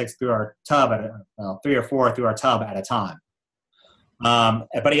 5 or 6 through our tub 3 or 4 through our tub at a time.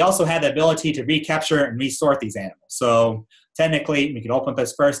 But he also had the ability to recapture and resort these animals. So technically, we could open up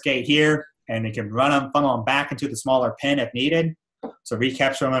this first gate here, and we can funnel them back into the smaller pen if needed. So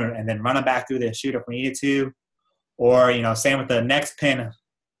recapture them and then run them back through the chute if we needed to. Or, same with the next pen,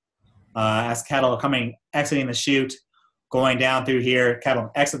 as cattle are exiting the chute, going down through here, cattle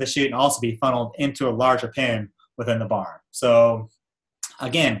exit the chute and also be funneled into a larger pen within the barn. So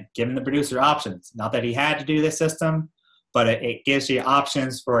again, giving the producer options. Not that he had to do this system, but it gives you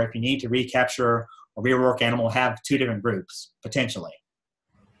options for if you need to recapture or rework animal, have 2 different groups, potentially.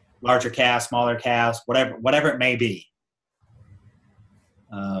 Larger calves, smaller calves, whatever it may be.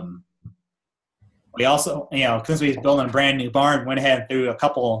 We also, since we was building a brand new barn, went ahead and threw a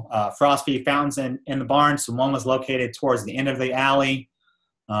couple frost feed fountains in the barn. So one was located towards the end of the alley.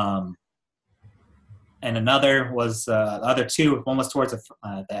 And another was, the other 2, one was towards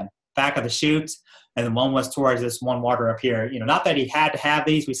the back of the chute, and then one was towards this one water up here. Not that he had to have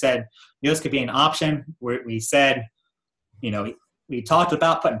these. We said, this could be an option. We said, we talked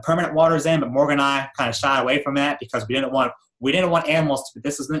about putting permanent waters in, but Morgan and I kind of shied away from that because we didn't want animals to,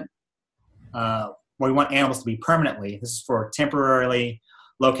 this isn't where we want animals to be permanently. This is for temporarily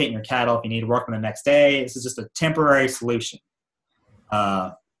locating your cattle if you need to work them the next day. This is just a temporary solution.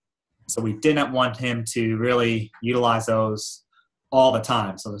 So we didn't want him to really utilize those all the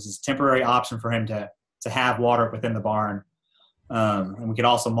time. So this is a temporary option for him to have water within the barn. And we could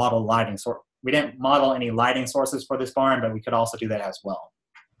also model lighting. We didn't model any lighting sources for this barn, but we could also do that as well.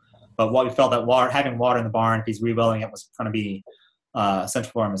 But what we felt that having water in the barn, if he's rebuilding it, was going to be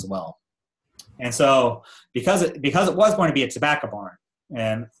essential for him as well. And so because it was going to be a tobacco barn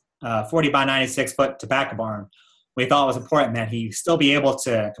and 40 by 96 foot tobacco barn, we thought it was important that he still be able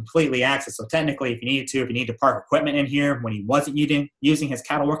to completely access. So technically, if you need to park equipment in here when he wasn't using his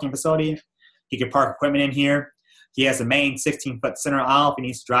cattle working facility, he could park equipment in here. He has the main 16-foot center aisle. If he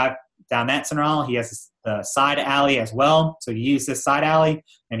needs to drive down that center aisle, he has the side alley as well. So he used this side alley,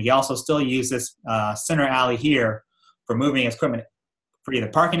 and he also still used this center alley here for moving his equipment, for either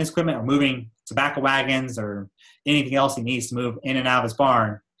parking his equipment or moving tobacco wagons or anything else he needs to move in and out of his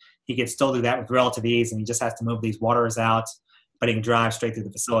barn. He could still do that with relative ease, and he just has to move these waters out, but he can drive straight through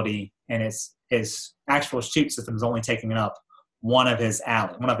the facility, and his actual chute system is only taking up one of his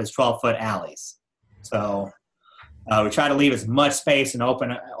 12-foot alleys. So we try to leave as much space and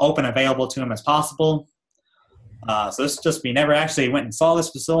open available to him as possible. So this is just, we never actually went and saw this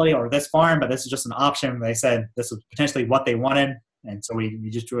facility or this farm, but this is just an option. They said this was potentially what they wanted, and so we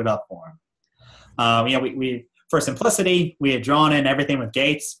just drew it up for him. We for simplicity, we had drawn in everything with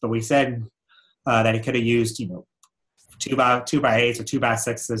gates, but we said that he could have used 2 by 8s or 2 by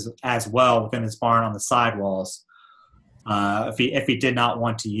 6s as well within his barn on the sidewalls if he did not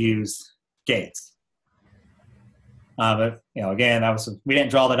want to use gates. But again, we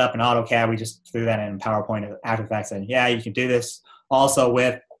didn't draw that up in AutoCAD. We just threw that in PowerPoint after the fact, saying, yeah, you can do this also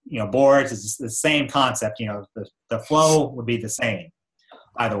with boards. It's the same concept. The flow would be the same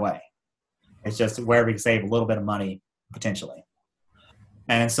either way. It's just where we can save a little bit of money potentially.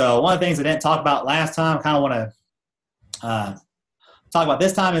 And so one of the things I didn't talk about last time, I kind of want to talk about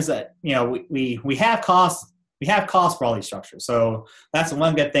this time, is that we have costs. We have costs for all these structures. So that's the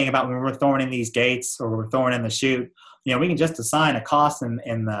one good thing about when we're throwing in these gates or we're throwing in the chute. We can just assign a cost in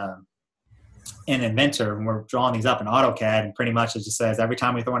Inventor when we're drawing these up in AutoCAD, and pretty much it just says every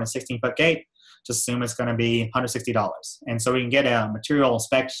time we throw in a 16-foot gate, just assume it's going to be $160. And so we can get a material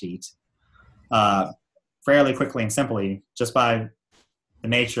spec sheet fairly quickly and simply just by the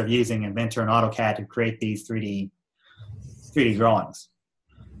nature of using Inventor and AutoCAD to create these 3D drawings.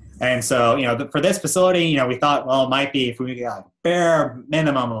 And so, for this facility, we thought, well, it might be if we got a bare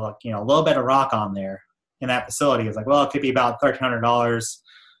minimum of, a little bit of rock on there in that facility. It's like, well, it could be about $1,300,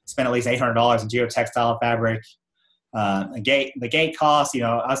 spend at least $800 in geotextile fabric. The gate cost, I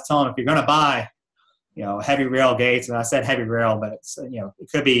was telling them if you're going to buy, heavy rail gates, and I said heavy rail, but it's,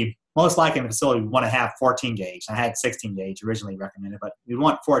 it could be most likely in the facility we want to have 14 gauge. I had 16 gauge originally recommended, but we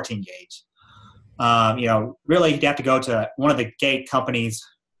want 14 gauge. Really you'd have to go to one of the gate companies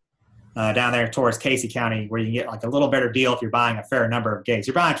down there towards Casey County where you can get like a little better deal if you're buying a fair number of gates.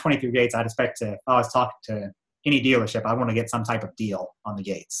 You're buying 23 gates, I'd expect if I was talking to any dealership, I want to get some type of deal on the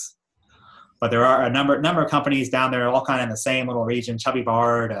gates. But there are a number of companies down there, all kind of in the same little region: Chubby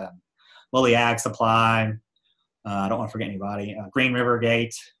Bard, Lilly Ag Supply. I don't want to forget anybody. Green River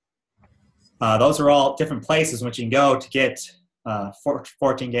Gate. Those are all different places which you can go to get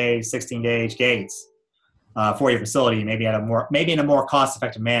 14 gauge, 16 gauge gates for your facility, maybe in a more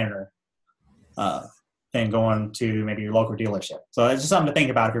cost-effective manner than going to maybe your local dealership. So it's just something to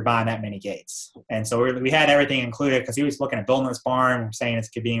think about if you're buying that many gates. And so we had everything included because he was looking at building this barn. We're saying it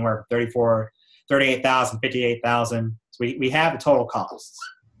could be anywhere from $38,000, $58,000. So we have the total costs.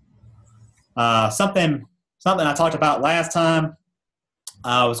 Something I talked about last time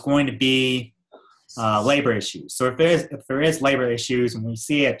was going to be labor issues. So if there is labor issues, and we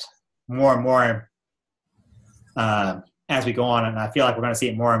see it more and more as we go on, and I feel like we're going to see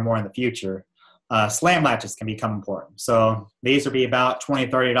it more and more in the future, slam latches can become important. So these will be about $20,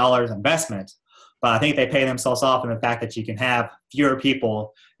 $30 investment, but I think they pay themselves off in the fact that you can have fewer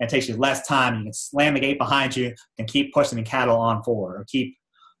people and it takes you less time. You can slam the gate behind you and keep pushing the cattle on forward or keep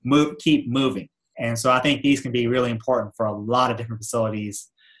moving. And so I think these can be really important for a lot of different facilities.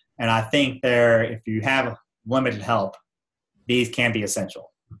 And I think if you have limited help, these can be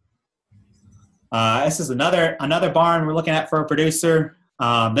essential. This is another barn we're looking at for a producer.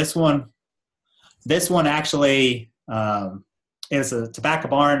 This one actually is a tobacco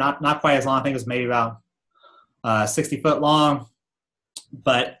barn, not quite as long. I think it was maybe about 60 foot long.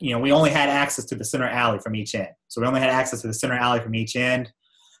 But, we only had access to the center alley from each end. So we only had access to the center alley from each end.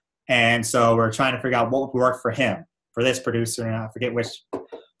 And so we're trying to figure out what would work for him, for this producer. And I forget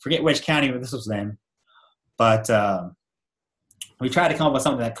which county this was in. But we tried to come up with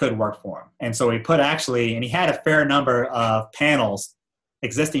something that could work for him. And so we and he had a fair number of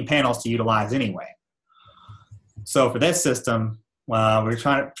existing panels to utilize anyway. So for this system, we're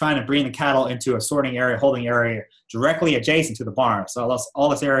trying to bring the cattle into a sorting area, holding area directly adjacent to the barn. So all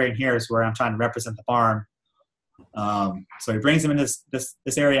this area in here is where I'm trying to represent the barn. So he brings them in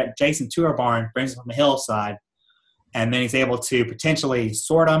this area adjacent to our barn, brings them from the hillside, and then he's able to potentially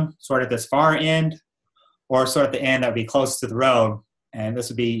sort at this far end, or sort at the end that would be closest to the road. And this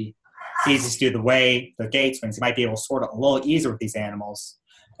would be easiest to do the way the gates means he might be able to sort it a little easier with these animals.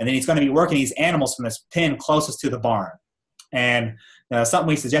 And then he's going to be working these animals from this pen closest to the barn. And something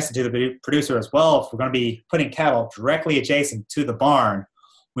we suggested to the producer as well, if we're going to be putting cattle directly adjacent to the barn,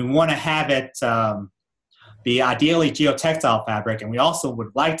 we want to have it be ideally geotextile fabric, and we also would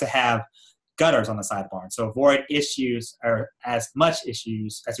like to have gutters on the side of the barn. So avoid issues, or as much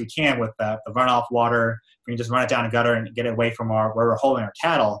issues as we can with the runoff water. If we can just run it down a gutter and get it away from where we're holding our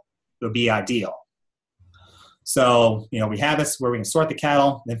cattle, it would be ideal. So, we have this where we can sort the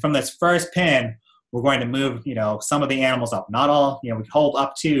cattle. Then from this first pen, we're going to move, some of the animals up. Not all, we can hold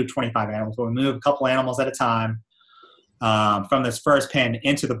up to 25 animals, but we move a couple animals at a time from this first pen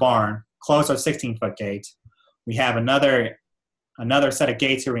into the barn, close our 16-foot gate. We have another set of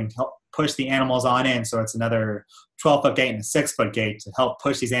gates here we can help push the animals on in. So it's another 12-foot gate and a 6-foot gate to help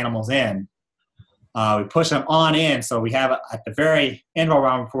push these animals in. We push them on in. So we have at the very end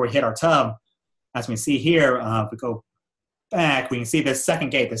round before we hit our tub, as we see here, if we go back, we can see this second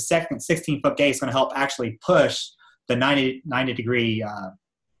gate. The second 16-foot gate is going to help actually push the 90-degree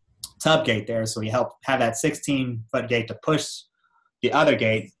tub gate there. So we help have that 16-foot gate to push the other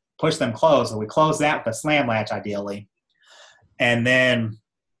gate, push them closed. So we close that with a slam latch ideally. And then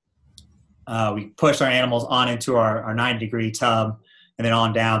we push our animals on into our 90-degree tub and then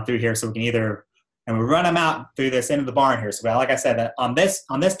on down through here. So we can and we run them out through this end of the barn here. So like I said, that on this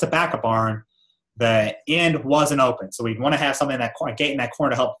tobacco barn, the end wasn't open. So we'd want to have something a gate in that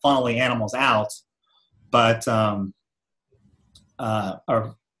corner to help funnel the animals out. But, or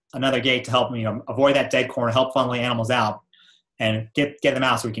another gate to help, avoid that dead corner, help funnel the animals out and get them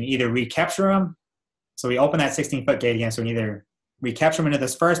out so we can either recapture them. So we open that 16-foot gate again, so we can either recapture them into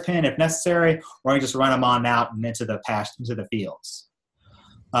this first pen if necessary, or we just run them on out and into the fields.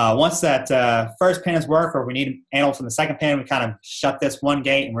 Once that first pin is worked, or we need animals from the second pin, we kind of shut this one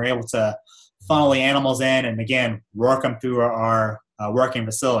gate, and we're able to funnel the animals in, and again, work them through our working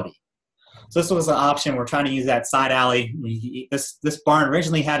facility. So this was an option. We're trying to use that side alley. This barn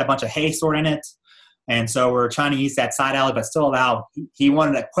originally had a bunch of hay stored in it, and so we're trying to use that side alley, but still allow. He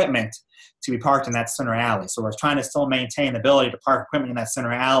wanted equipment to be parked in that center alley, so we're trying to still maintain the ability to park equipment in that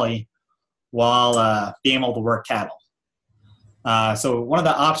center alley while being able to work cattle. So one of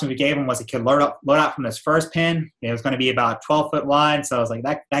the options we gave him was he could load out from this first pin. It was going to be about 12 foot wide, so I was like,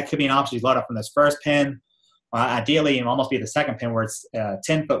 that could be an option. You load up from this first pin. Ideally, it would almost be the second pin where it's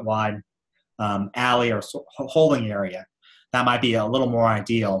 10 foot wide alley or holding area. That might be a little more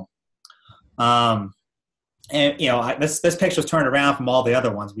ideal. And this picture was turned around from all the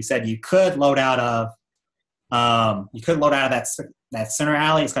other ones. We said you could load out of that center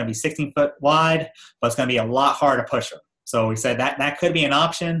alley. It's going to be 16 foot wide, but it's going to be a lot harder to push them. So we said that could be an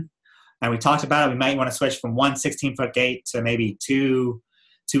option, and we talked about it. We might want to switch from one 16-foot gate to maybe two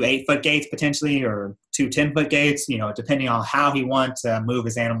 8-foot gates potentially, or two 10-foot gates, depending on how he wanted to move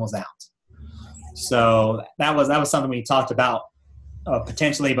his animals out. So that was something we talked about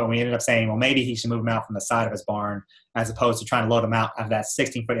potentially, but we ended up saying, well, maybe he should move them out from the side of his barn as opposed to trying to load them out of that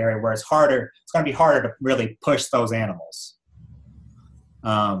 16-foot area where it's going to be harder to really push those animals.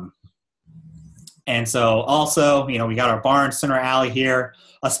 And so also, we got our barn center alley here.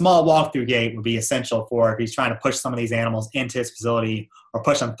 A small walk-through gate would be essential for if he's trying to push some of these animals into his facility or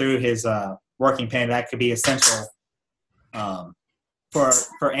push them through his working pen. That could be essential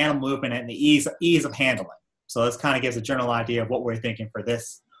for animal movement and the ease of handling. So this kind of gives a general idea of what we're thinking for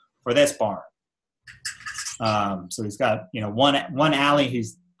this barn. So he's got one alley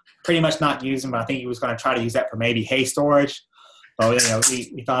he's pretty much not using, but I think he was going to try to use that for maybe hay storage. But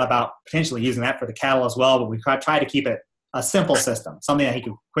we thought about potentially using that for the cattle as well, but we tried to keep it a simple system, something that he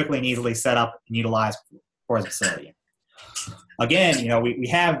could quickly and easily set up and utilize for his facility. Again, we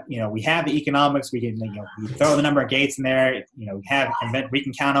have the economics. We can we throw the number of gates in there. We can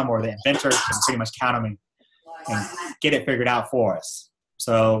count them, or the inventor can pretty much count them and get it figured out for us.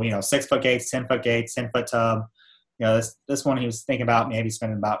 So 6-foot gates, 10-foot gates, 10-foot tub. This one he was thinking about maybe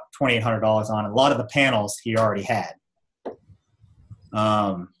spending about $2,800 on. A lot of the panels he already had.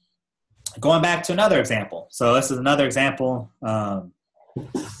 Going back to another example. So this is another example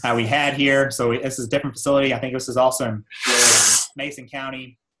that we had here. So this is a different facility. I think this is also in Mason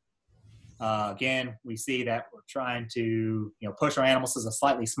County. Again, we see that we're trying to push our animals. This is a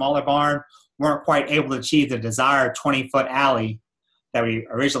slightly smaller barn. We weren't quite able to achieve the desired 20-foot alley that we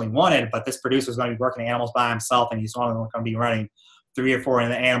originally wanted, but this producer is going to be working the animals by himself, and he's only going to be running 3 or 4 of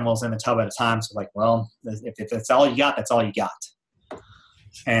the animals in the tub at a time. So if that's all you got, that's all you got.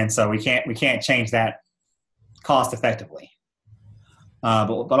 And so we can't change that cost effectively.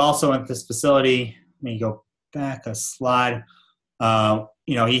 But also in this facility, let me go back a slide.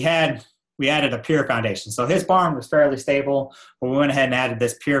 We added a pier foundation. So his barn was fairly stable, but we went ahead and added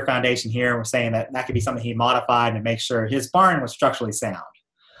this pier foundation here. We're saying that could be something he modified to make sure his barn was structurally sound.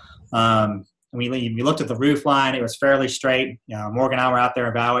 We looked at the roof line; it was fairly straight. Morgan and I were out there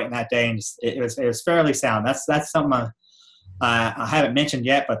evaluating that day, and it was fairly sound. That's something I haven't mentioned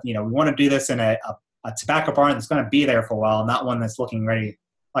yet, but we want to do this in a tobacco barn that's going to be there for a while, not one that's looking ready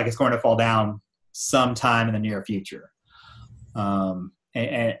like it's going to fall down sometime in the near future.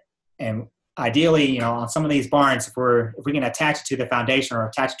 And ideally, on some of these barns, if we can attach it to the foundation or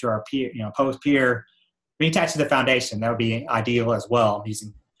attach it to our pier, post pier, we can attach it to the foundation. That would be ideal as well.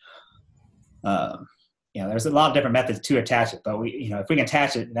 Using, there's a lot of different methods to attach it, but if we can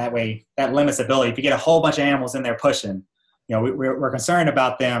attach it that way, that limits the ability. If you get a whole bunch of animals in there pushing, we're concerned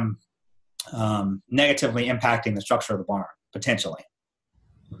about them negatively impacting the structure of the barn potentially.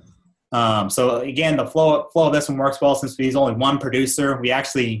 So again, the flow of this one works well since he's only one producer. We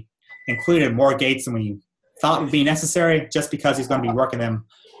actually included more gates than we thought would be necessary, just because he's going to be working them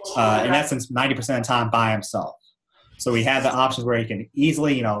in essence 90% of the time by himself. So we have the options where he can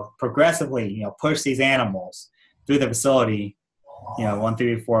easily, progressively, push these animals through the facility, 1,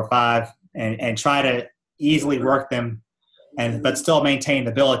 3, 4, 5, and try to easily work them, but still maintain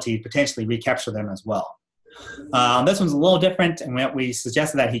the ability to potentially recapture them as well. This one's a little different, and we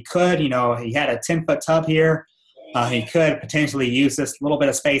suggested that he could, he had a 10-foot tub here. He could potentially use this little bit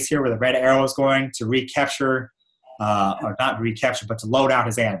of space here where the red arrow is going to recapture, or not recapture, but to load out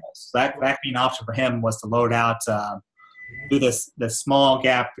his animals. So that could be an option for him, was to load out, do this small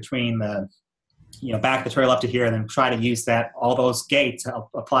gap between the, back of the trailer up to here, and then try to use all those gates to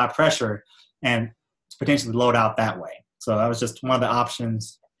apply pressure and to potentially load out that way. So that was just one of the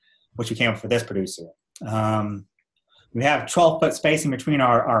options which we came up with for this producer. we have 12-foot spacing between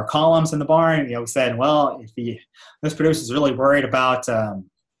our columns in the barn. We said, well, if this producer is really worried about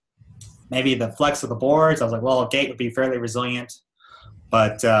maybe the flex of the boards, I was like, well, a gate would be fairly resilient,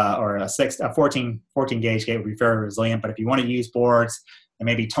 but or a 14 gauge gate would be fairly resilient. But if you want to use boards and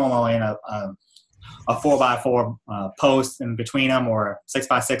maybe tonal in a 4x4 post in between them, or a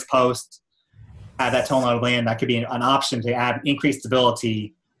 6x6 post, have that tonal in, that could be an option to add increased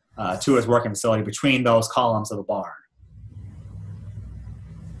stability to his working facility between those columns of the barn.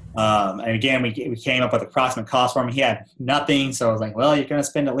 And again, we came up with approximate cost for him. He had nothing, so I was like, well, you're going to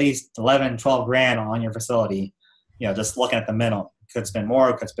spend at least 11, 12 grand on your facility. Just looking at the minimum. Could spend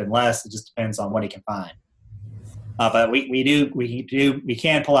more, could spend less. It just depends on what he can find. But we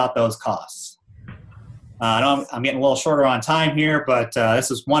can pull out those costs. I know I'm getting a little shorter on time here, but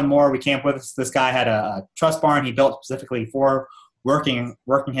this is one more we came up with. This guy had a truss barn he built specifically for working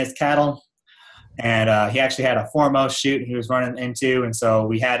his cattle. And he actually had a foremost chute he was running into. And so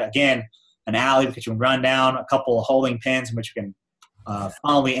we had, again, an alley which you can run down, a couple of holding pins in which you can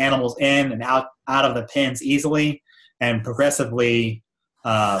funnel the animals in and out of the pins easily and progressively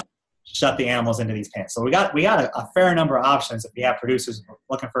shut the animals into these pins. So we got a fair number of options. If we have producers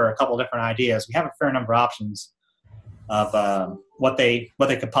looking for a couple of different ideas, we have a fair number of options of what they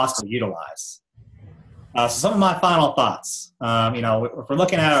could possibly utilize. So some of my final thoughts. If we're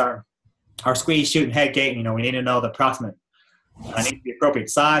looking at our squeeze, chute, and head gate, we need to know the approximate, the appropriate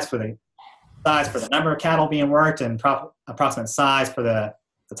size for the number of cattle being worked, and approximate size for the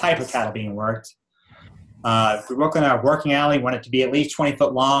type of cattle being worked. If we're working on our working alley, we want it to be at least 20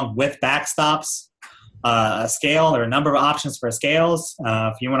 foot long with backstops, a scale. There are a number of options for scales.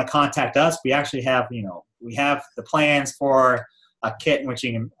 If you want to contact us, we actually have, we have the plans for a kit in which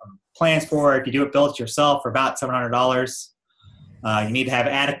you can plans for, if you do it built yourself, for about $700. You need to have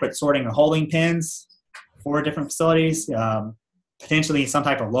adequate sorting and holding pins for different facilities, potentially some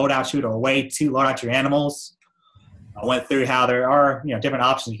type of loadout chute or a way to load out your animals. I went through how there are different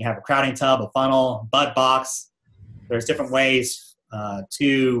options. You can have a crowding tub, a funnel, bud box. There's different ways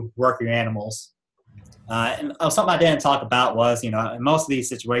to work your animals. And something I didn't talk about was, in most of these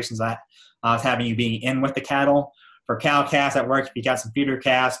situations, I was having you be in with the cattle. For cow calves at work, if you got some feeder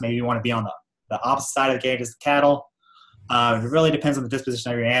calves, maybe you want to be on the opposite side of the gate as the cattle. It really depends on the disposition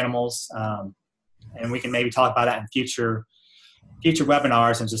of your animals, and we can maybe talk about that in future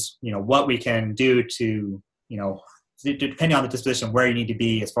webinars, and just what we can do to depending on the disposition where you need to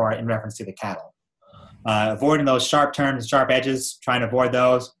be as far in reference to the cattle. Avoiding those sharp turns and sharp edges, trying to avoid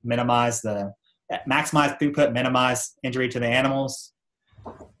those, maximize throughput, minimize injury to the animals,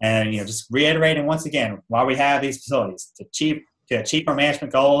 and just reiterating once again why we have these facilities to achieve our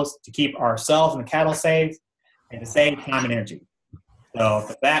management goals, to keep ourselves and the cattle safe, and to save time and energy. So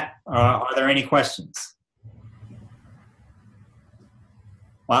with that, are there any questions?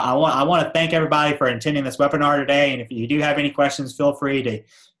 Well, I want to thank everybody for attending this webinar today. And if you do have any questions, feel free to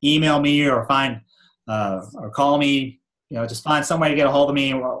email me or or call me. Just find some way to get a hold of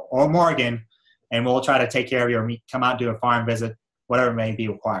me or Morgan, and we'll try to take care of you, or come out and do a farm visit, whatever may be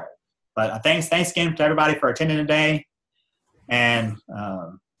required. But thanks again to everybody for attending today. And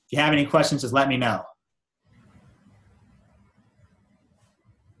if you have any questions, just let me know.